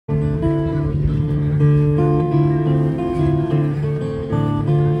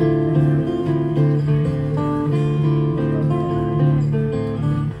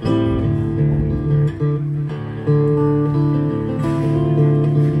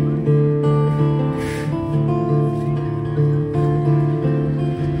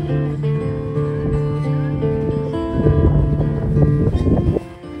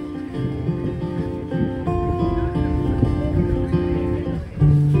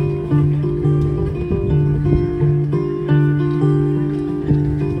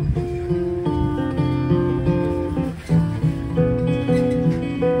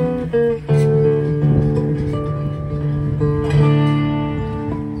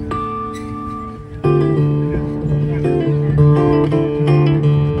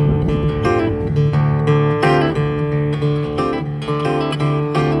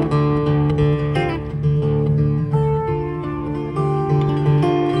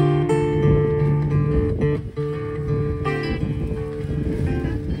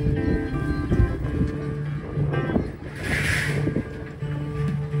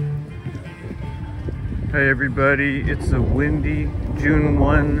Hi everybody, it's a windy June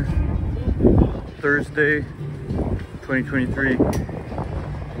 1, Thursday, 2023.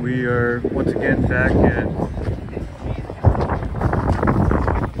 We are once again back at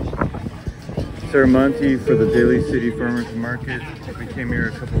Serramonte for the Daly City Farmers Market. We came here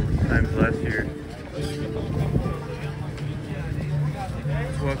a couple of times last year.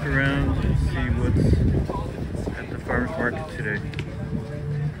 Let's walk around and see what's at the farmers market today.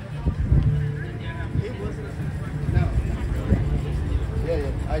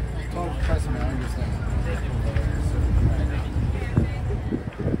 I told the customer, I understand.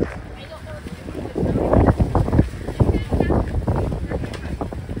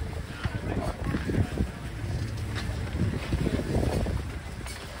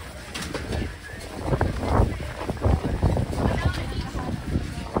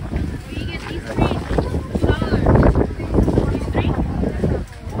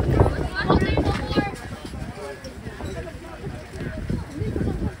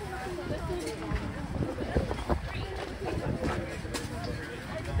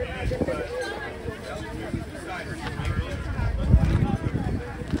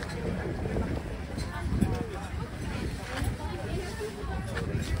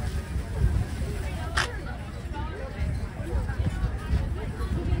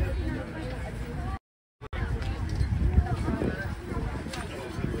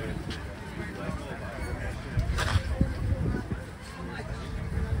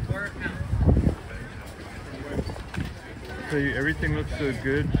 So everything looks so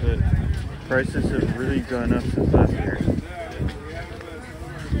good, but prices have really gone up since last year.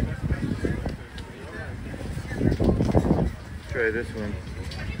 Try this one.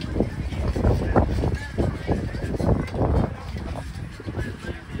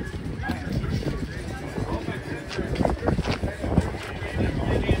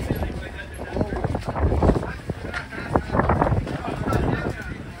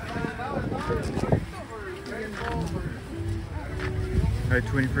 Hi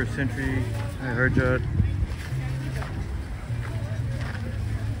 21st Century, hi Harjot.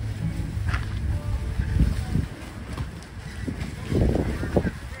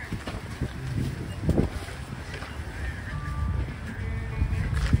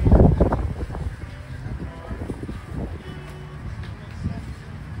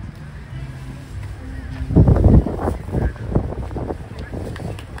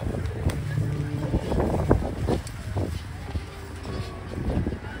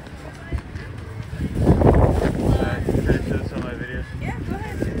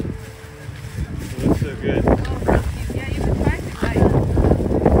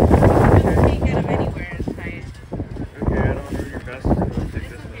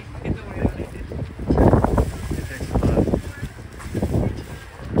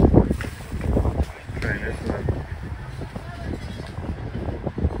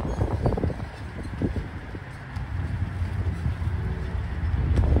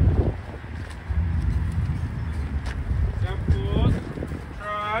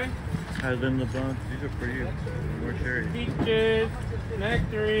 Hi Lim LeBlanc, these are pretty. More cherries. Peaches,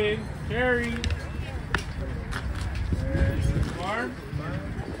 nectarine, cherries. Farm.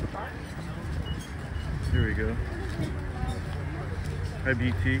 Here we go. Hi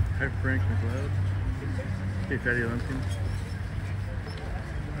BT, hi Frank McLeod. Hey Fatty Lumpkin.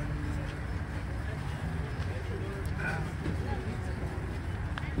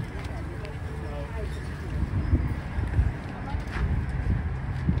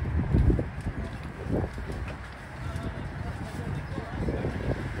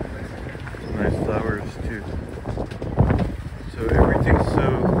 Nice flowers too. So everything's so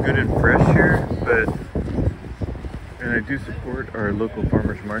good and fresh here, and I do support our local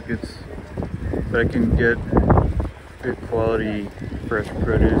farmers markets, but I can get good quality fresh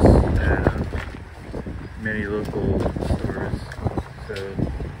produce at many local stores. So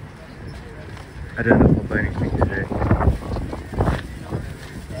I don't know if I'll buy anything today.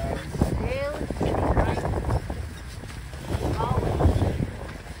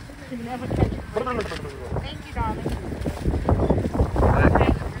 Thank you, darling. Hi.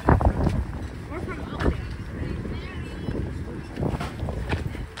 We're from Oakland.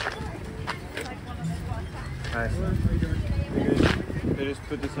 Hi. Can I just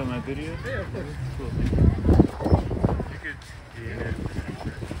put this on my video? Yeah, of course. Cool. You could be in it.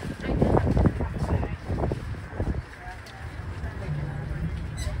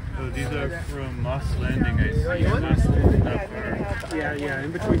 So these are from Moss Landing, I see. You want Moss Landing? Not far. Yeah,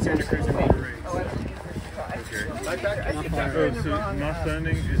 in between Santa Cruz and Monterey. Okay. Okay. Not far. Oh, so Moss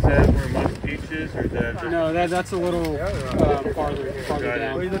Landing, is that where Moss Beach is, or is that? No, that's a little farther Got it.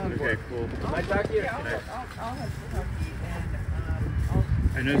 down. Okay, cool. Nice.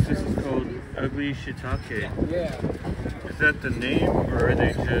 I noticed this is called Ugly Shiitake. Yeah. Is that the name, or are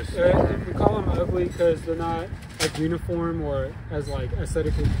they just? We call them ugly because they're not like uniform or as like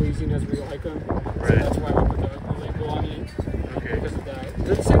aesthetically pleasing as we like them. So Right. that's why we put the ugly label on it. Okay. Because of that.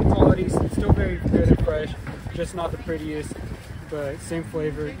 They're the same quality, still very good and fresh, just not the prettiest, but same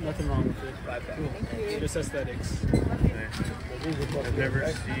flavor, nothing wrong with it. Just aesthetics. Nice. I've never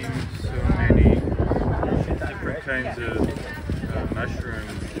seen so many different kinds of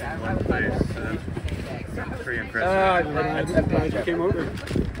mushrooms in one place. That's pretty impressive. I'm glad you came over.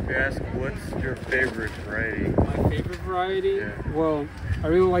 May I ask, what's your favorite variety? My favorite variety? Yeah. Well, I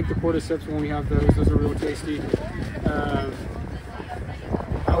really like the cordyceps when we have those. Those are real tasty.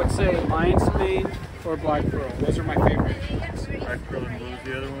 I would say lion's mane or black pearl. Those are my favorite. Black Pearl and what was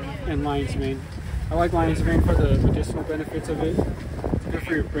the other one? And lion's mane. I like lion's mane for the medicinal benefits of it. It's good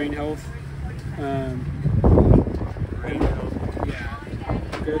for your brain health. Brain health. Yeah.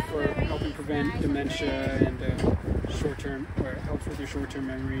 Good for helping prevent dementia and short-term, or it helps with your short-term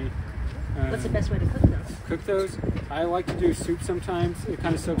memory. What's the best way to cook those? Cook those. I like to do soup sometimes. It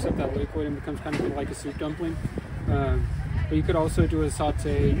kind of soaks up that liquid and becomes kind of like a soup dumpling. But you could also do a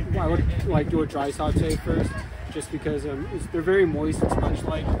saute. I would like do a dry saute first, just because they're very moist and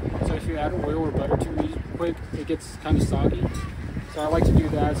sponge-like. So if you add oil or butter too quick, it gets kind of soggy. So I like to do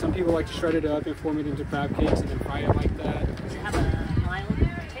that. Some people like to shred it up and form it into crab cakes and then fry it like that. Does it have a mild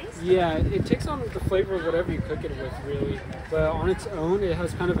taste? Yeah, it takes on the flavor of whatever you cook it with, really. But on its own, it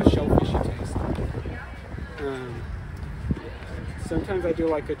has kind of a shellfishy taste. Sometimes I do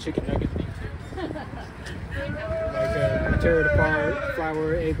like a chicken nugget thing too. Like I tear it apart,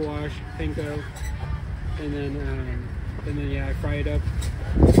 flour, egg wash, panko, and then yeah, I fry it up.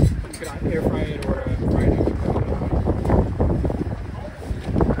 You could air fry it or fry it up.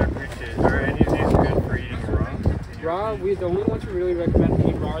 I appreciate it. Are any of these good for eating raw? Raw, the only ones we really recommend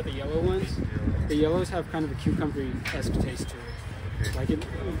eating raw are the yellow ones. The yellows have kind of a cucumber-esque taste to it. Okay. Like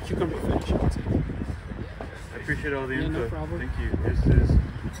cucumber finish, I would say. I appreciate all the Yeah, info. no problem. Thank you. This is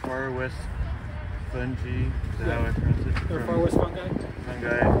Far West Fungi. Is that how I pronounce it? Or Far West Fungi?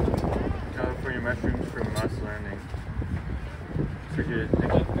 Fungi, California mushrooms from Moss Landing. Appreciate it.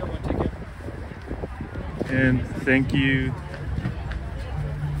 Thank you. Good one, take care. And thank you,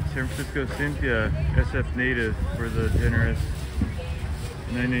 San Francisco Cynthia, SF Native, for the generous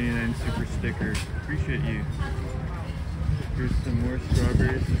 $9.99 super sticker. Appreciate you. Here's some more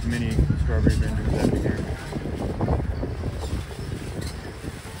strawberries. There's many strawberry vendors out here.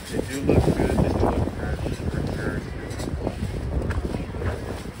 They do look good. They do look fresh, for sure.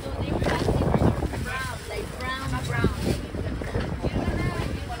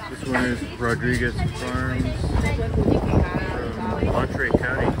 This one is Rodriguez Farms from Monterey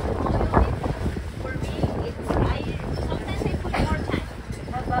County.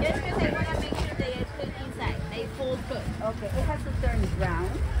 Okay, it has to turn brown.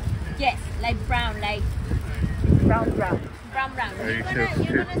 Yes, like brown, like Brown. brown. Are you You're sure?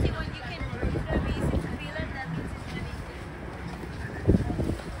 gonna see when you can, it's gonna be easy to peel it, that means it's gonna be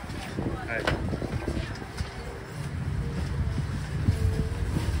Alright.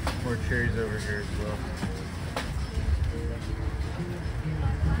 More cherries over here as well.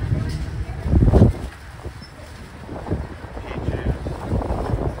 Peaches.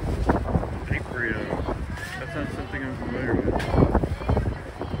 Big burrito. That's not something I'm familiar with.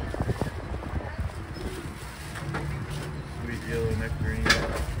 Sweet yellow nectarine.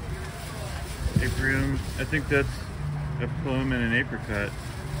 Aprium. I think that's a plum and an apricot.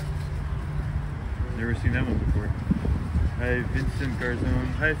 Never seen that one before. Hi, Vincent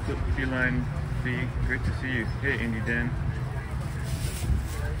Garzone. Hi, Feline V. Great to see you. Hey, Indy Dan.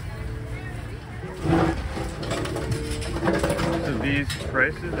 So these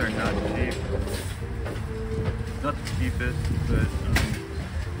prices are not cheap. Not the cheapest, but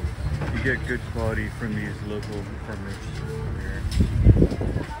you get good quality from these local farmers here.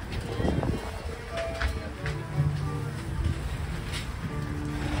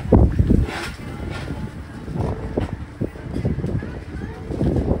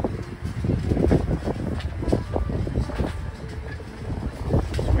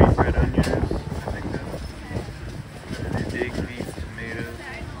 Sweet red onions, I think that's big leaf tomatoes.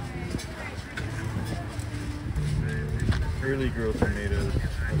 Early growth tomatoes.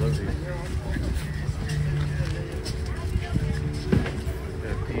 I love these.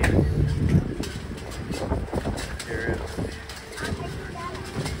 Got peas, carrots,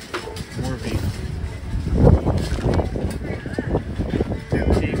 more beans.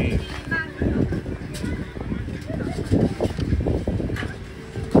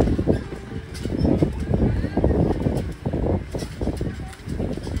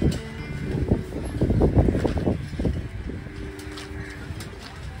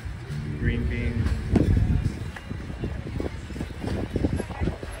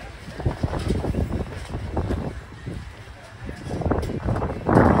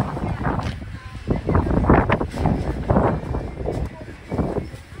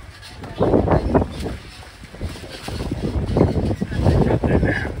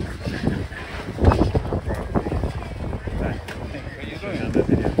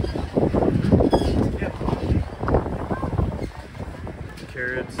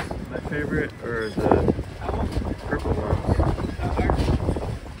 carrots. My favorite are the purple ones. More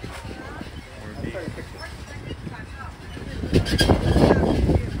beef.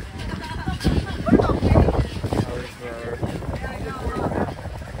 Cauliflower.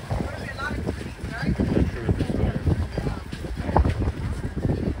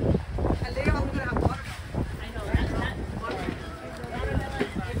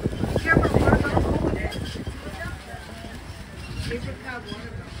 Not sure what this one is.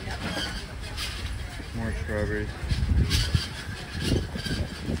 More strawberries.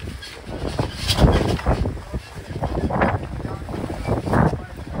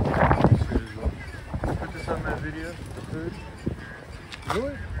 Put this on my video, the food.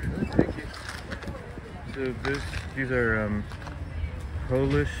 Really? Thank you. So these are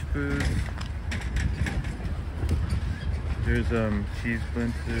Polish foods. There's cheese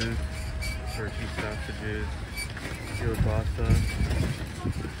blintzes, turkey sausages, kielbasa.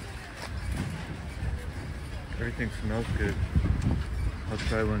 Everything smells good. I'll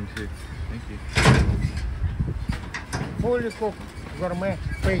try one too. Thank you. Fully cooked gourmet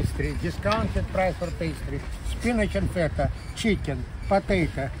pastry, discounted price for pastry, spinach and feta, chicken,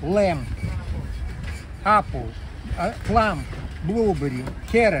 potato, lamb, apple, plum, blueberry,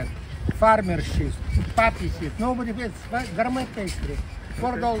 carrot, farmer's cheese, poppy seed. Nobody gets gourmet pastry.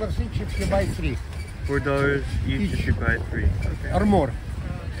 $4 each if you buy 3. $4 each if you buy 3. Okay. Or more.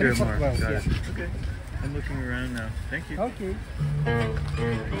 3 Or for more. 12. Got Yeah. it. Okay. I'm looking around now. Thank you. Okay.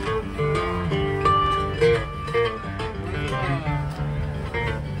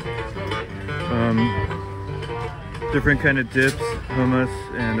 Different kind of dips, hummus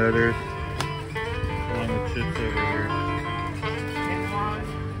and others. Along with chips over here.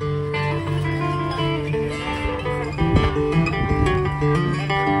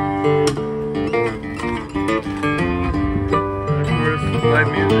 And of course,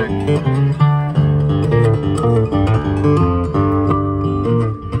 live music.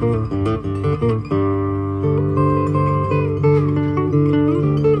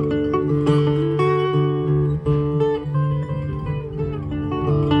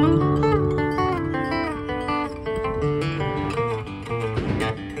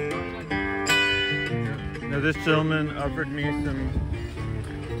 Now this gentleman offered me some.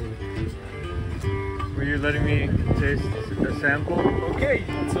 Were you letting me taste a sample? Okay,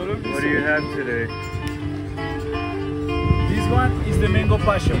 so What do you have today? this one is the mango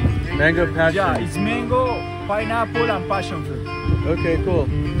passion. Mango passion. Yeah, it's mango, pineapple, and passion fruit. Okay, cool.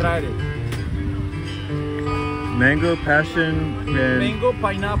 Try it. Mango passion and Mango,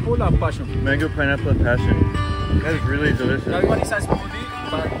 pineapple, and passion fruit. mango pineapple and passion. That is really delicious. That one is a smoothie,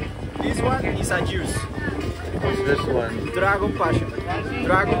 but this one is a juice. What's this one? Dragon passion.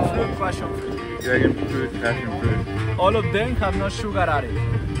 Dragon fruit, passion fruit. Dragon fruit, passion fruit. All of them have no sugar added.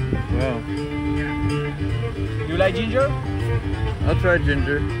 Wow. You like ginger? I'll try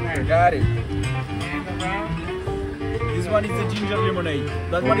ginger. Got it. This one is the ginger lemonade.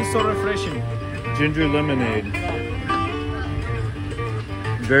 That one is so refreshing. Ginger lemonade.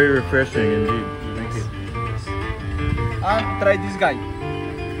 Very refreshing indeed. Thank you. And try this guy.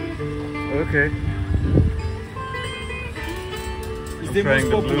 Okay. It's I'm the trying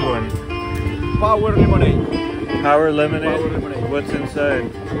most the blue popular. one. Power lemonade. Power lemonade? Power lemonade. What's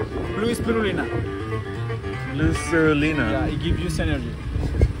inside? Blue spirulina. Blue spirulina. Yeah, it gives you energy.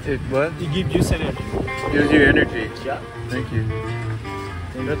 It what? It gives you energy. Gives you energy. Yeah. Thank you.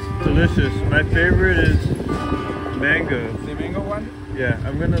 That's delicious. My favorite is mango. The mango one? Yeah,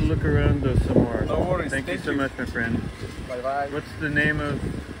 I'm gonna look around those some more. No worries. Thank you Thank so you. much, my friend. Bye bye. What's the name of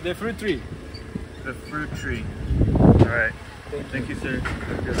The fruit tree. the fruit tree? All right. Thank you, sir.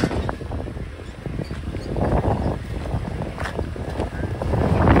 Have a good one.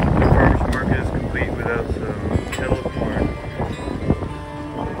 The farmer's market is complete without some kettle corn.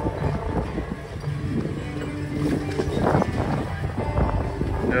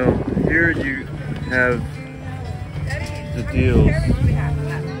 No, here you have the deals.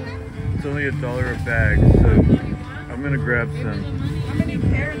 It's only $1 a bag, so I'm gonna grab some. How many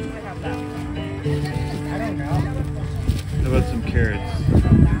carrots do we have left? I don't know. How about some carrots?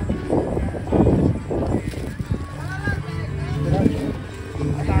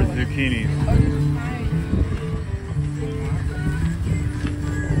 Or zucchinis?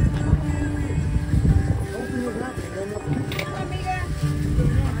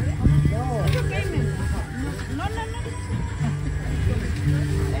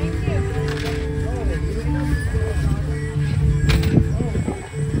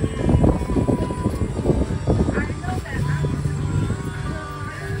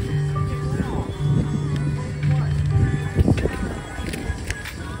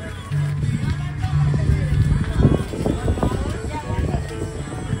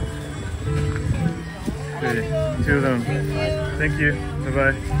 Thank you.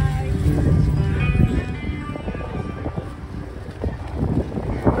 Bye-bye.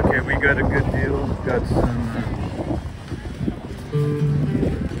 Okay, we got a good deal. Got some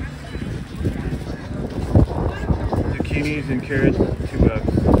zucchinis and carrots, $2.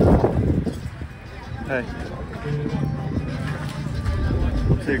 Hi.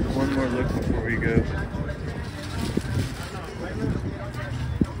 We'll take one more look before we go.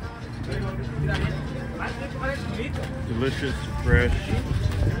 Delicious, fresh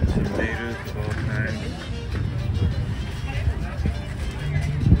tomatoes of all kinds.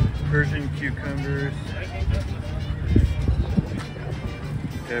 Persian cucumbers,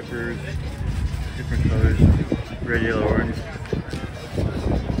 peppers, different colors, red, yellow, orange.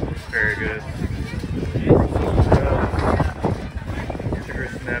 Very good. Sugar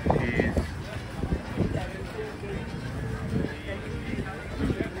snap peas.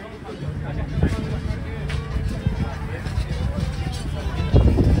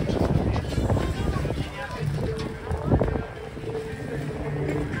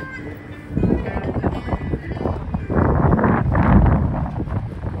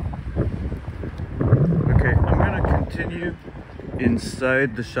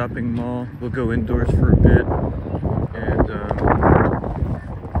 Inside the shopping mall. We'll go indoors for a bit and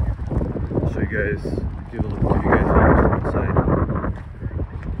show you guys, give you guys a look inside.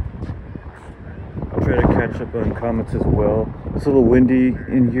 I'll try to catch up on comments as well. It's a little windy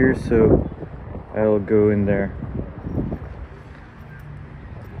in here, so I'll go in there.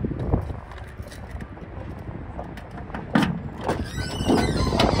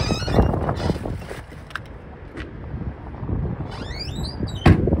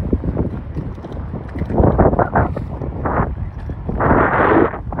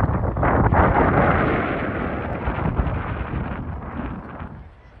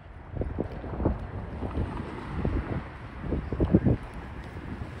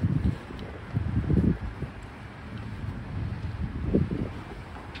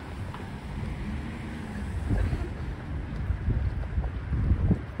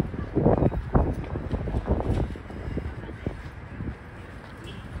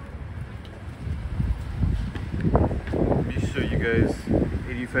 Show you guys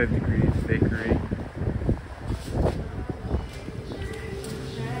 85 degrees bakery.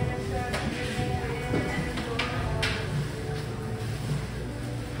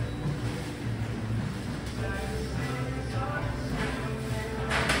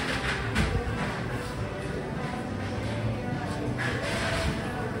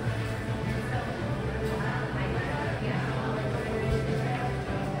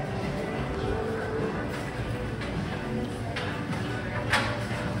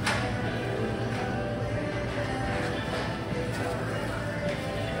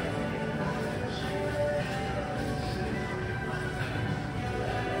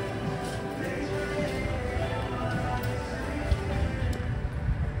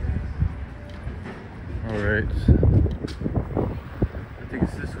 Alright, I think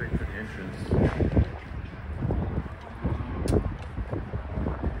it's this way for the entrance.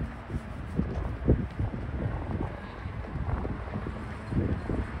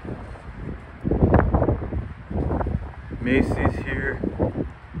 Macy's here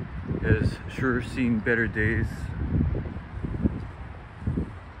has sure seen better days.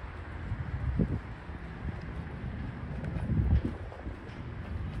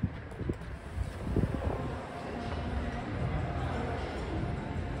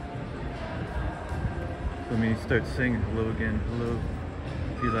 Let me start saying hello again. Hello,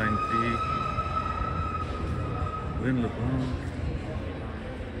 Feline V, Lynn LeBlanc,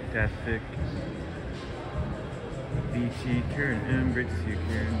 Tastic, BT, Karen M, great to see you,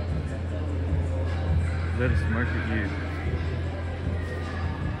 Karen. Let us market you.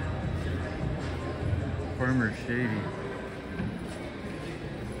 Farmer Shady.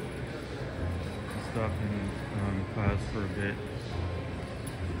 Stop and pause for a bit.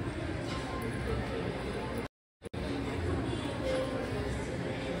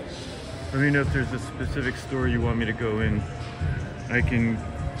 Let me know if there's a specific store you want me to go in. I can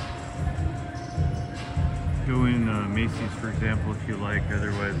go in Macy's, for example, if you like.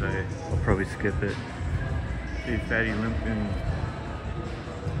 Otherwise, I'll probably skip it. Hey, Fatty Limpkin.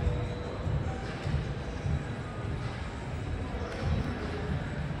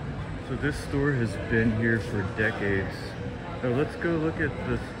 So this store has been here for decades. Oh, let's go look at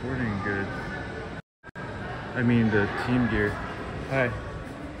the sporting goods. I mean the team gear. Hi.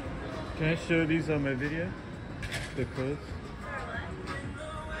 Can I show these on my video? The clothes?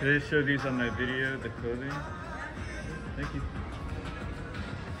 Can I show these on my video, the clothing? Thank you.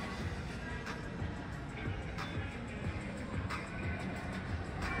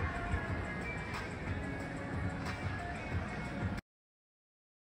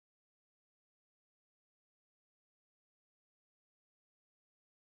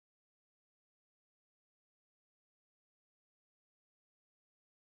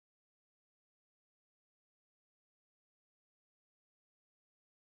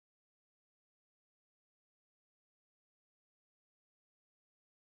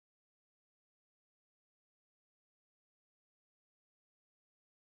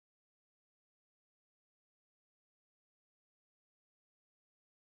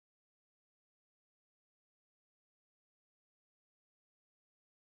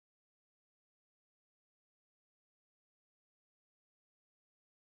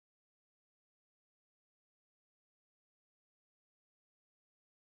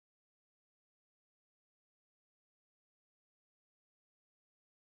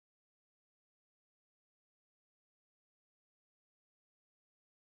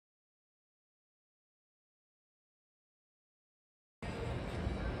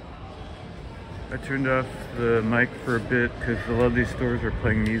 I turned off the mic for a bit because a lot of these stores are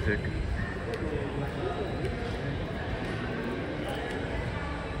playing music.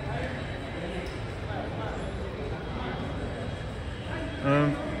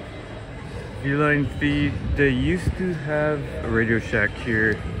 Feline Feed, they used to have a Radio Shack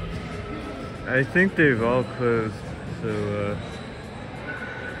here. I think they've all closed, so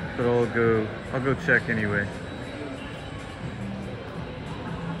but I'll go check anyway.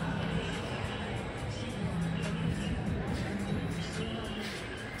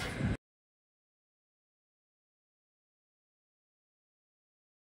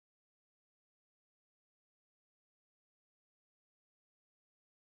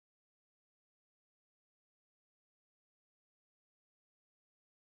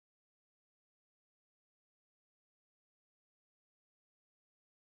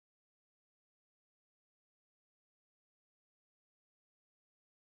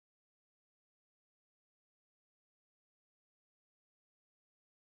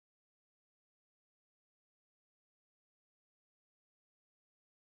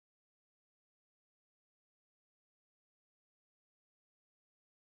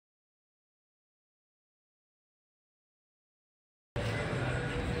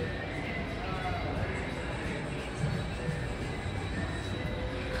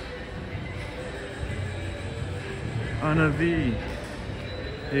 Anna V.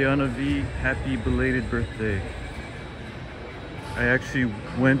 Hey Anna V, happy belated birthday. I actually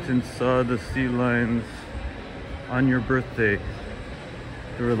went and saw the sea lions on your birthday.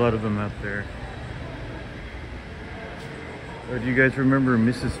 There were a lot of them out there. Oh, do you guys remember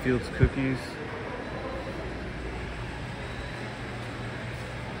Mrs. Fields cookies?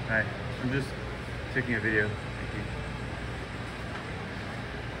 Hi, I'm just taking a video. Thank you.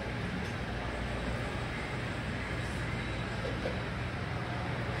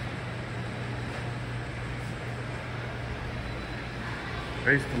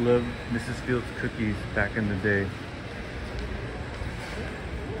 I used to love Mrs. Fields cookies back in the day.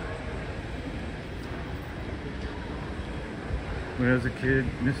 When I was a kid,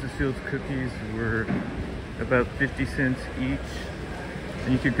 Mrs. Fields cookies were about 50 cents each,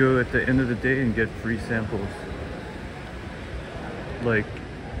 and you could go at the end of the day and get free samples. Like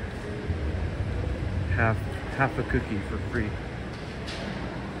half a cookie for free.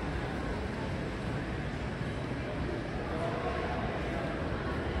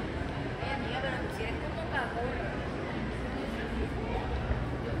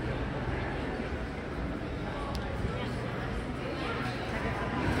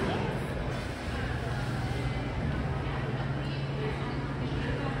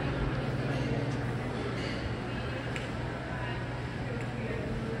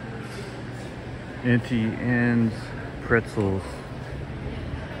 Auntie Anne's pretzels.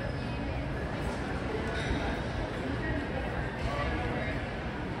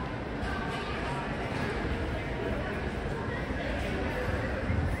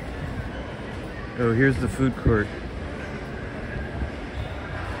 Oh, here's the food court.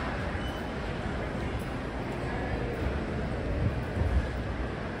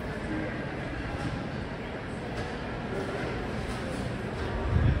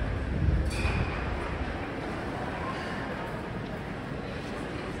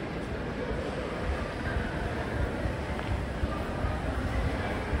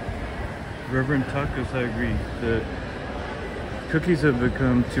 Reverend Tacos, I agree. The cookies have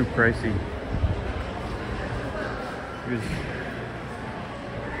become too pricey. It was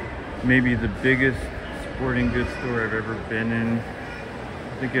maybe the biggest sporting goods store I've ever been in.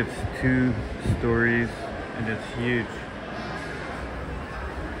 I think it's 2 stories and it's huge.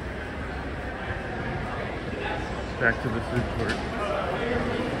 Back to the food court.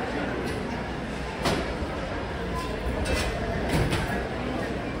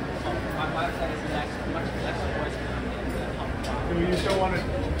 You still want to?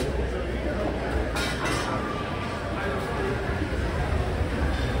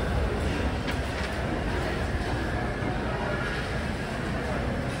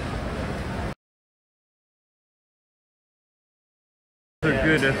 They're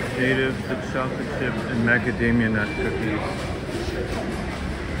good as native, the chocolate chip and macadamia nut cookies.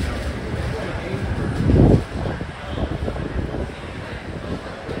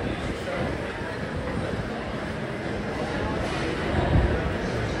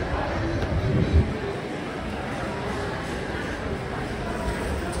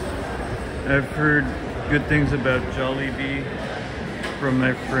 I've heard good things about Jollibee from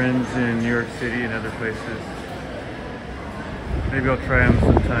my friends in New York City and other places. Maybe I'll try them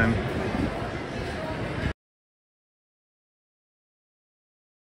sometime.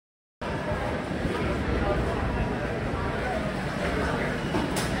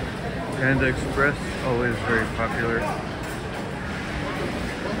 Panda Express, always very popular.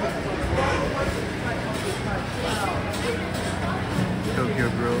 Tokyo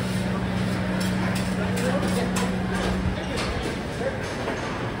Grill.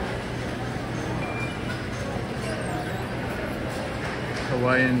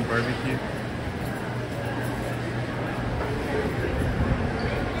 Hawaiian barbecue.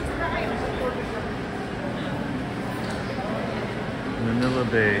 Manila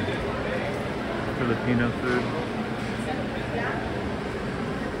Bay, Filipino food.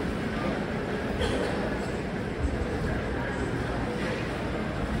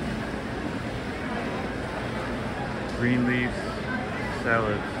 Green leaf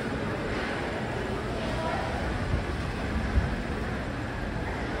salads.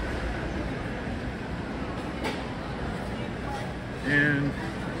 And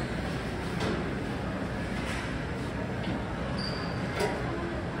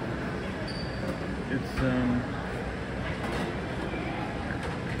it's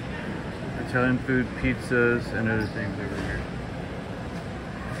Italian food, pizzas, and other things over here.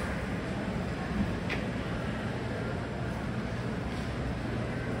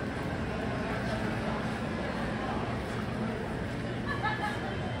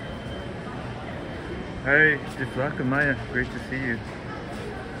 Hi, Deflaca Maya, great to see you.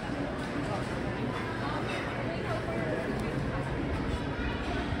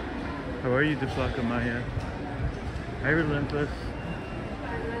 How are you, Deflaca Maya? Hi, Relentless.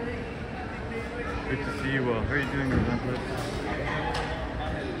 Good to see you all. How are you doing, Relentless?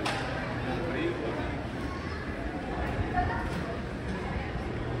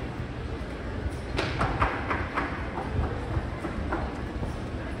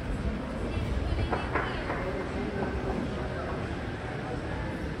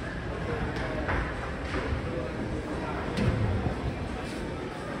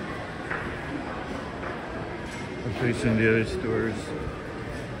 I'll show you some of the other stores.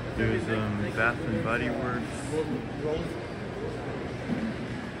 There's Bath and Body Works,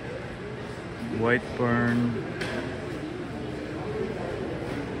 White Barn.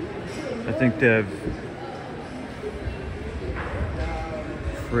 I think they have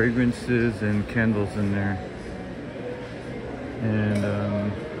fragrances and candles in there, and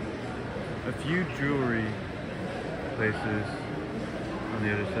a few jewelry places on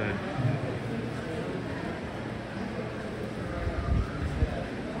the other side.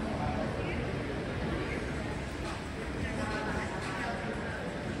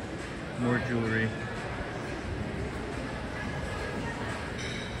 More jewelry.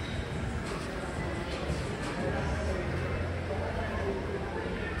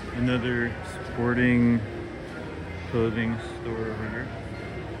 Another sporting clothing store over here.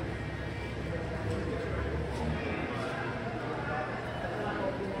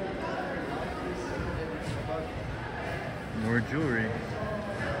 More jewelry.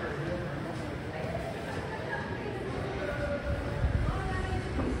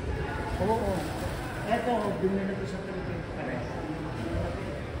 Oo. Eto, binili ko sa Philippines pare.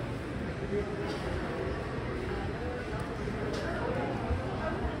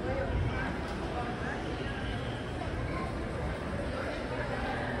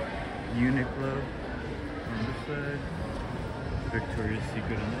 Uniqlo on this side. Victoria's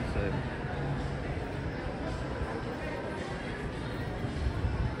Secret on this side.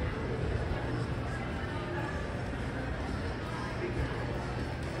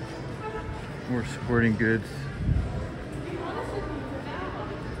 More sporting goods.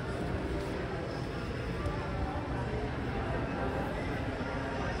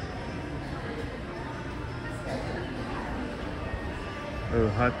 Oh,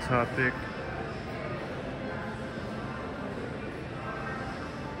 Hot Topic.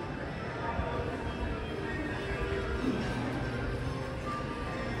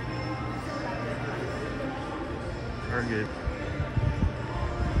 Target.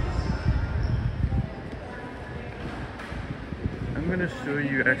 I'm going to show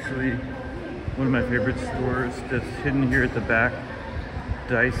you actually one of my favorite stores that's hidden here at the back.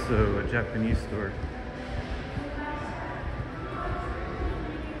 Daiso, a Japanese store.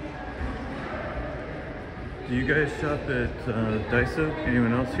 Do you guys shop at Daiso?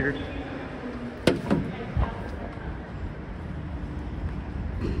 Anyone else here?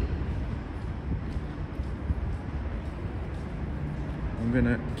 I'm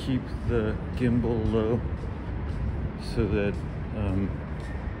gonna keep the gimbal low so that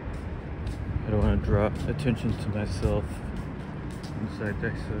I don't want to draw attention to myself inside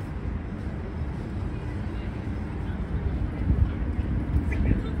Daiso.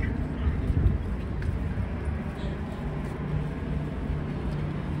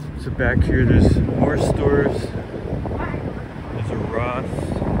 So back here there's more stores. There's a Ross,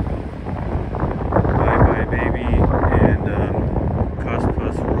 Bye Bye Baby, and Cost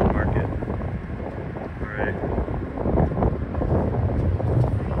Plus World Market. Alright.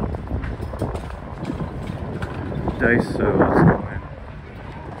 Daiso, let's go in.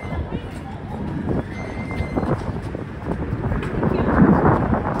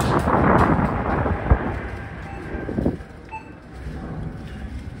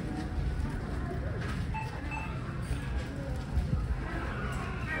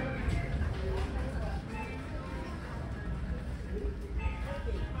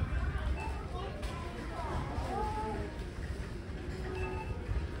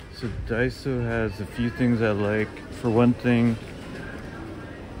 So Daiso has a few things I like. For one thing,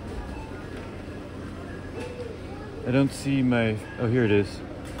 I don't see my, oh here it is.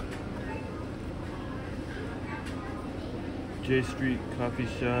 J Street Coffee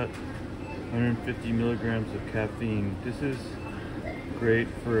Shot, 150 milligrams of caffeine. This is great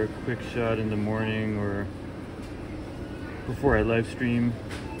for a quick shot in the morning or before I live stream.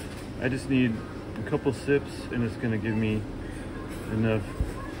 I just need a couple sips and it's gonna give me enough,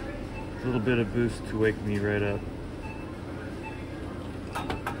 a little bit of boost to wake me right up.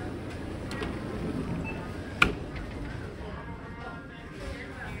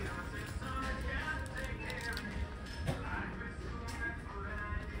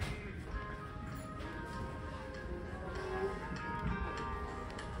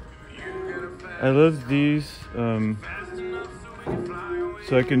 I love these, so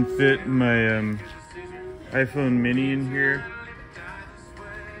I can fit my iPhone mini in here.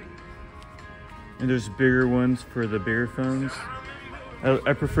 And there's bigger ones for the bigger phones.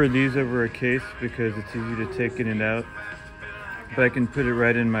 I prefer these over a case because it's easy to take in and out. But I can put it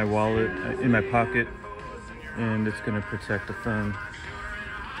right in my wallet, in my pocket, and it's gonna protect the phone.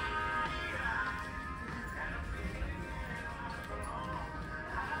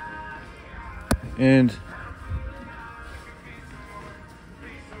 And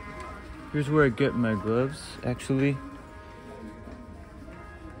here's where I get my gloves, actually.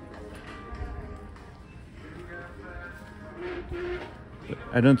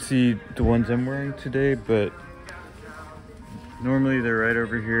 I don't see the ones I'm wearing today, but normally they're right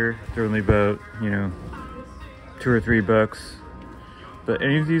over here. They're only about, you know, $2 or $3. But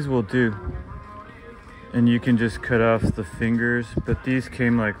any of these will do. And you can just cut off the fingers, but these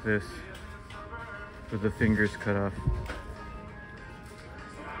came like this, with the fingers cut off.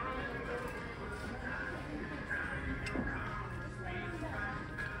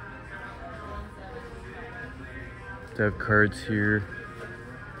 They have cards here.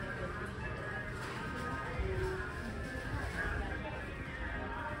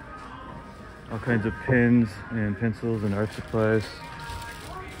 All kinds of pens and pencils and art supplies.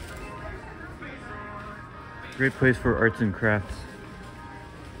 Great place for arts and crafts.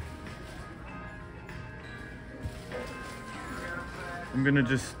 I'm gonna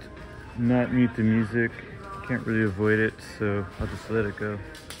just not mute the music. Can't really avoid it, so I'll just let it go.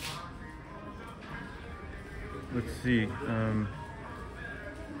 Let's see.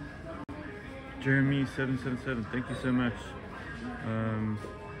 Jeremy777, thank you so much.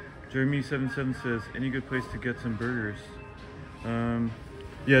 Jeremy77 says, any good place to get some burgers?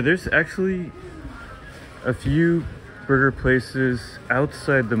 Yeah, there's actually a few burger places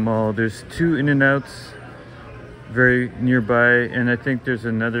outside the mall. There's 2 In-N-Outs very nearby, and I think there's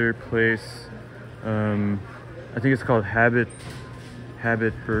another place, I think it's called Habit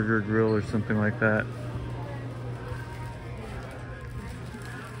Burger Grill or something like that.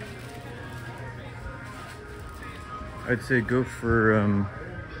 I'd say go for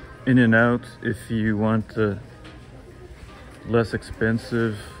In-N-Out if you want the less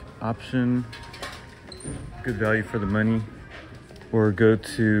expensive option, good value for the money, or go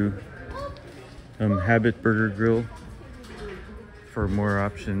to Habit Burger Grill for more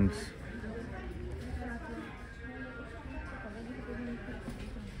options.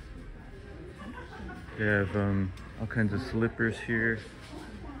 They have all kinds of slippers here.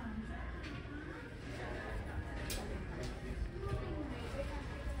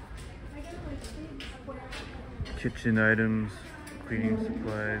 Kitchen items, cleaning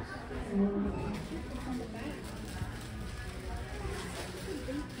supplies.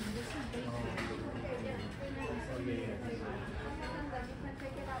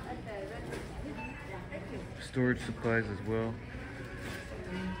 Storage supplies as well.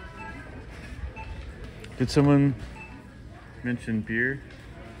 Did someone mention beer?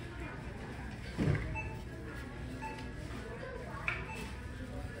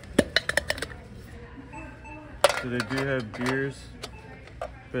 So they do have beers.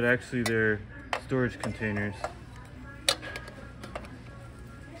 but actually they're storage containers.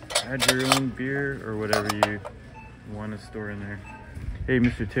 Add your own beer or whatever you want to store in there. Hey,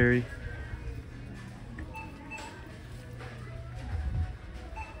 Mr. Terry.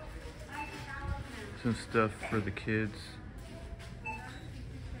 Some stuff for the kids.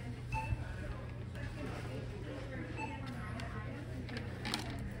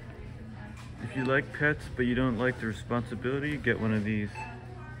 If you like pets but you don't like the responsibility, get one of these.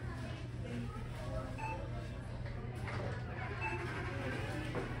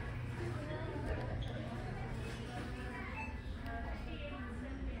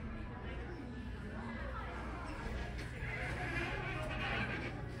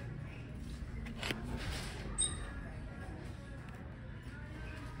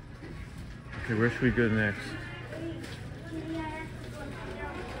 Okay, where should we go next?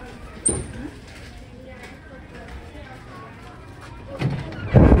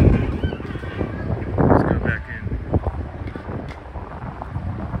 Let's go back in.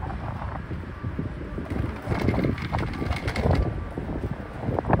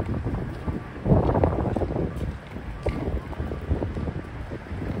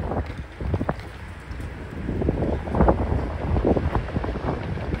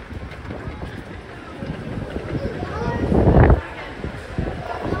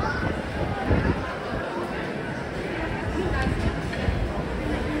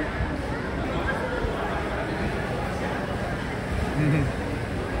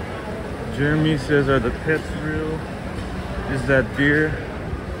 Jeremy says, are the pets real? Is that beer?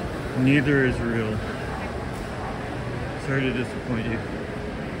 Neither is real. Sorry to disappoint you.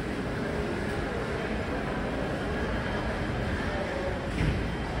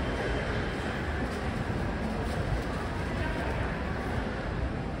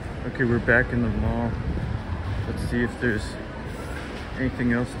 Okay, we're back in the mall. Let's see if there's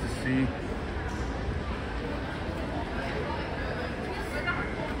anything else to see.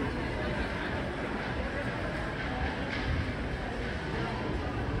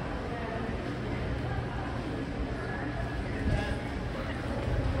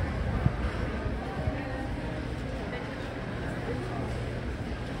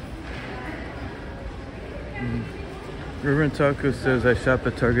 Reverend Taco says, I shop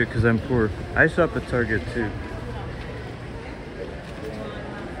at Target because I'm poor. I shop at Target too.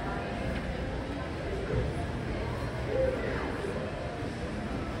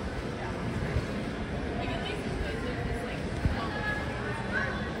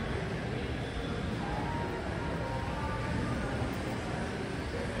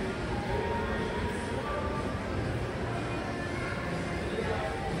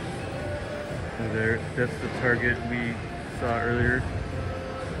 There, that's the Target we saw earlier.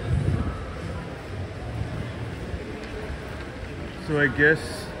 So I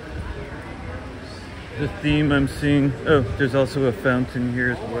guess the theme I'm seeing, oh, there's also a fountain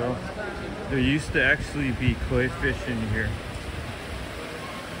here as well. There used to actually be koi fish in here.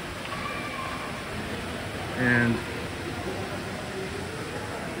 And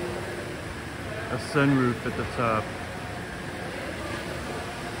a sunroof at the top.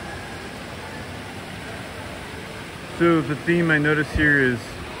 So the theme I notice here is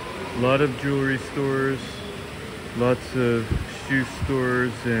a lot of jewelry stores, lots of shoe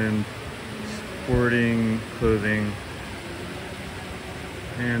stores and sporting clothing,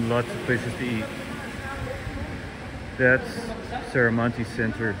 and lots of places to eat. That's Serramonte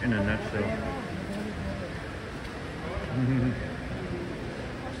Center in a nutshell.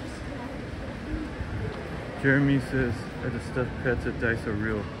 Jeremy says, are the stuffed pets at Daiso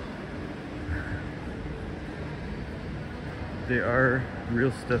real? They are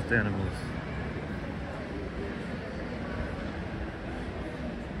real stuffed animals.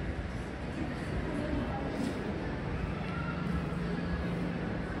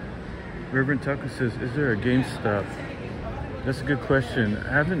 Reverend Taco says, is there a GameStop? That's a good question.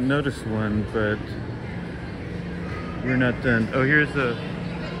 I haven't noticed one, but we're not done. Oh, here's a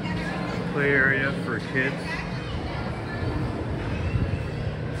play area for kids.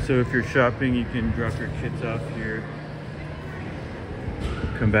 So if you're shopping, you can drop your kids off here.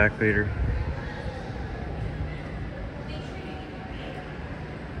 Come back later.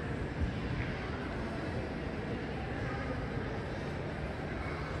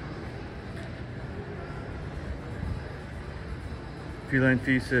 Feline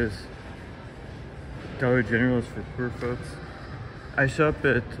Fee says Dollar General is for poor folks. I shop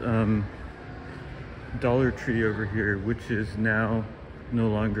at Dollar Tree over here, which is now no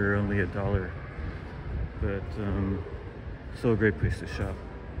longer only $1, but still a great place to shop.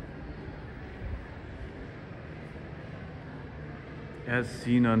 as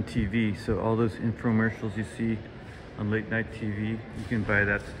seen on TV. So all those infomercials you see on late night TV, you can buy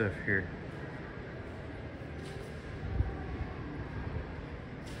that stuff here.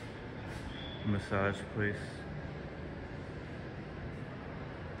 Massage place.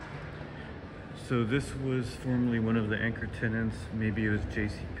 So this was formerly one of the anchor tenants. Maybe it was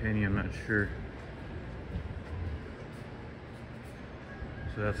JCPenney, I'm not sure.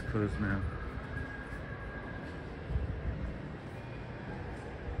 So that's closed now.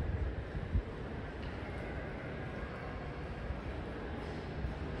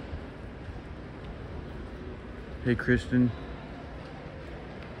 Hey Christian,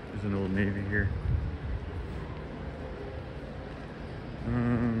 there's an Old Navy here.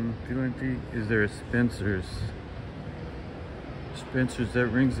 Is there a Spencer's? Spencer's, that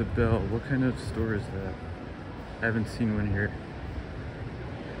rings a bell. What kind of store is that? I haven't seen one here.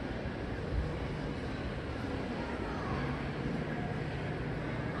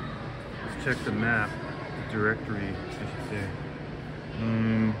 Let's check the map, the directory, I should say.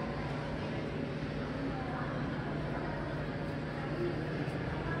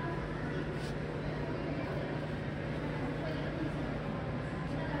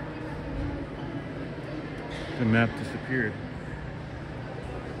 The map disappeared.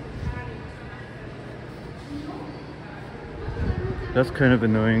 That's kind of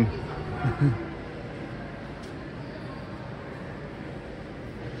annoying.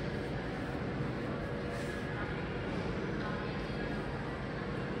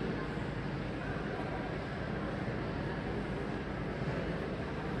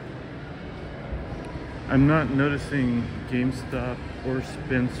 I'm not noticing GameStop or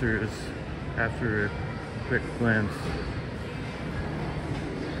Spencer's after a quick glance.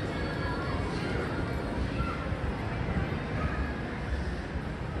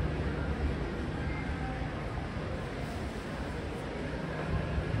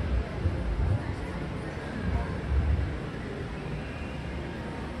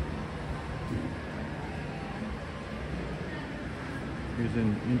 Here's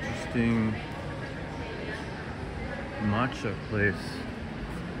an interesting matcha place.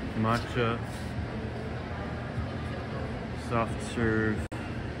 Matcha, soft serve,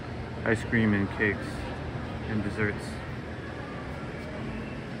 ice cream and cakes and desserts.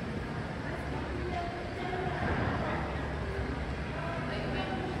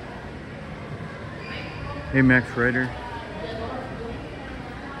 Hey Max Ryder.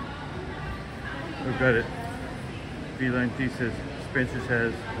 I've got it. Beeline Thesis. Spencer's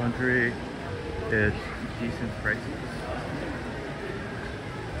has lingerie at decent prices.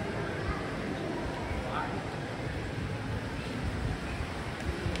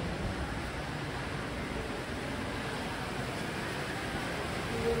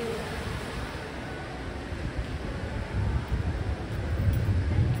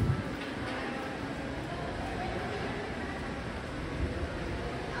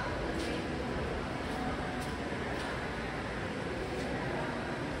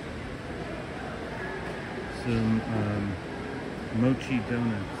 Some mochi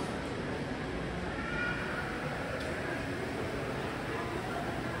donuts.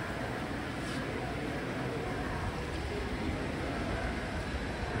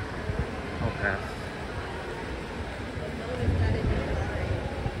 I'll pass.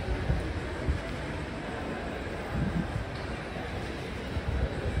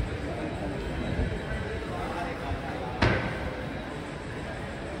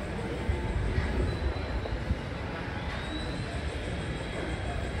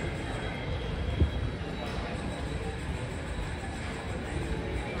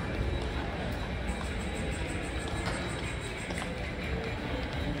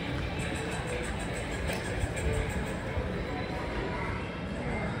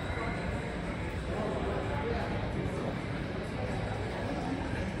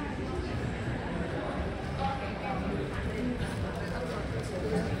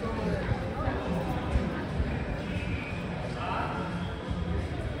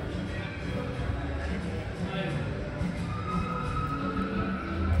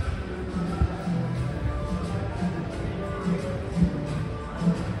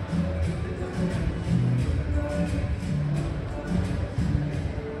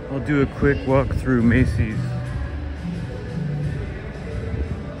 I'll do a quick walk through Macy's.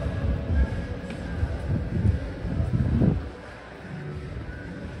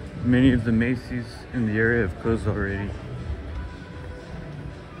 Many of the Macy's in the area have closed already.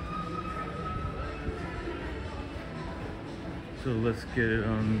 So let's get it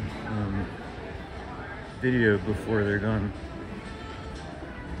on video before they're gone.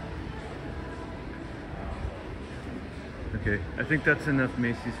 Okay, I think that's enough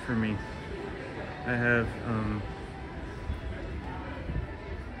Macy's for me. I have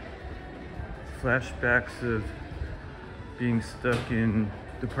flashbacks of being stuck in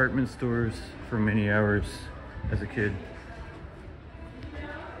department stores for many hours as a kid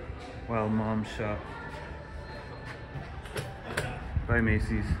while mom shopped. Bye,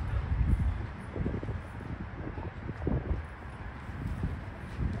 Macy's.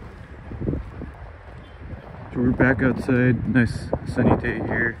 So we're back outside. Nice sunny day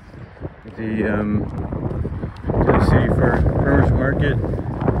here at the Daly City Farmers Market.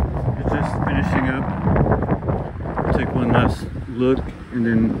 It's just finishing up. I'll take one last look and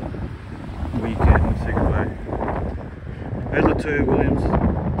then weekend and say goodbye. Hi, Latoya Williams.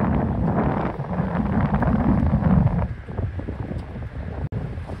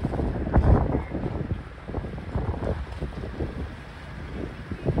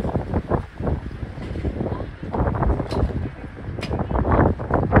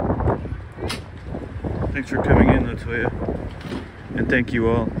 Thanks for coming in, Latoya, and thank you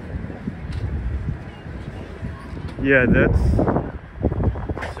all. Yeah, that's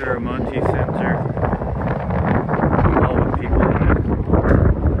Serramonte Center. All the people in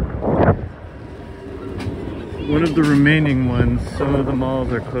it. One of the remaining ones, some of the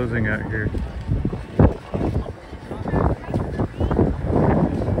malls are closing out here.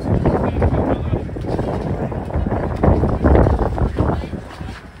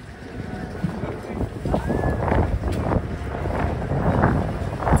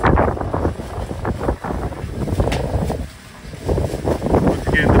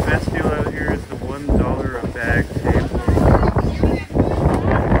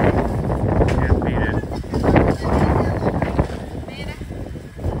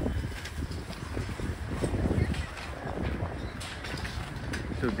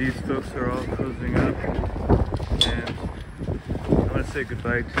 So these folks are all closing up, and I want to say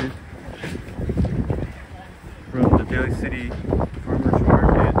goodbye to from the Daly City Farmers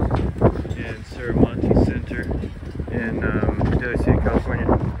Market and Serramonte Center in Daly City, California.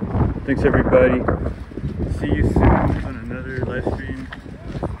 Thanks everybody. See you soon on another live stream.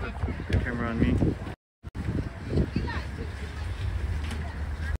 Put the camera on me.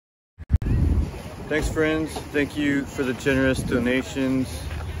 Thanks friends, thank you for the generous donations.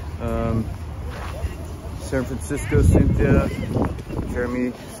 San Francisco, Cynthia,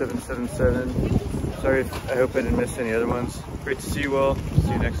 Jeremy 777. Sorry, I hope I didn't miss any other ones. Great to see you all.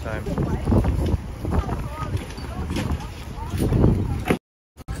 See you next time.